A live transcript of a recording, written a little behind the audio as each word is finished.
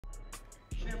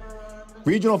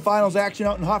Regional finals action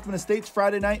out in Hoffman Estates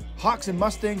Friday night. Hawks and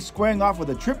Mustangs squaring off with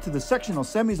a trip to the sectional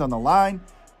semis on the line.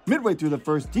 Midway through the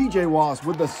first, DJ Wallace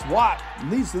with the swat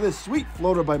leads to this sweet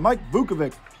floater by Mike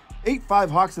Vukovic. 8-5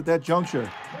 Hawks at that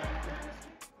juncture.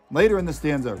 Later in the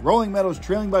stanza, Rolling Meadows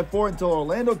trailing by 4 until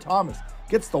Orlando Thomas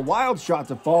gets the wild shot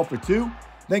to fall for 2.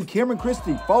 Then Cameron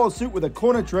Christie follows suit with a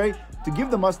corner tray to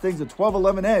give the Mustangs a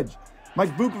 12-11 edge.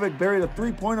 Mike Vukovic buried a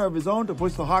three-pointer of his own to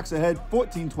push the Hawks ahead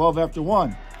 14-12 after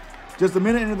 1. Just a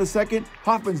minute into the second,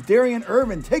 Hoffman's Darian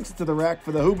Irvin takes it to the rack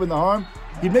for the hoop and the harm.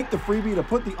 He'd make the freebie to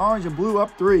put the orange and blue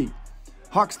up 3.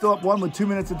 Hawks still up 1 with 2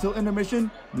 minutes until intermission.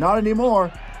 Not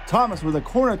anymore. Thomas with a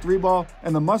corner 3-ball,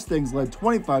 and the Mustangs led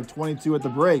 25-22 at the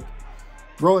break.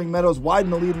 Rolling Meadows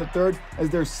widened the lead in the third as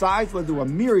their size led to a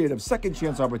myriad of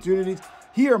second-chance opportunities.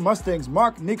 Here, Mustangs'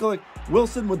 Mark Nikolic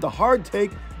Wilson with the hard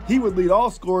take. He would lead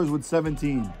all scorers with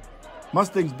 17.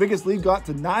 Mustangs' biggest lead got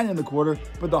to 9 in the quarter,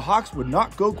 but the Hawks would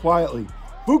not go quietly.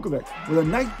 Vukovic with a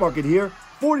nice bucket here,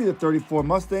 40-34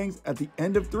 Mustangs at the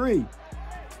end of 3.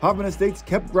 Hoffman Estates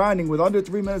kept grinding with under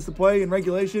 3 minutes to play in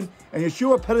regulation, and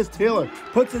Yeshua Pettis-Taylor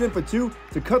puts it in for 2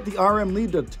 to cut the RM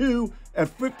lead to 2 at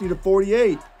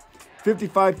 50-48.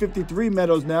 55-53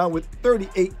 Meadows now with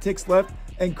 38 ticks left,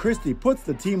 and Christie puts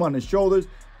the team on his shoulders,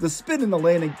 the spin in the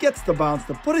lane, and gets the bounce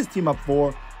to put his team up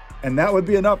 4. And that would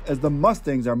be enough as the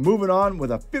Mustangs are moving on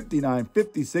with a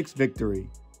 59-56 victory.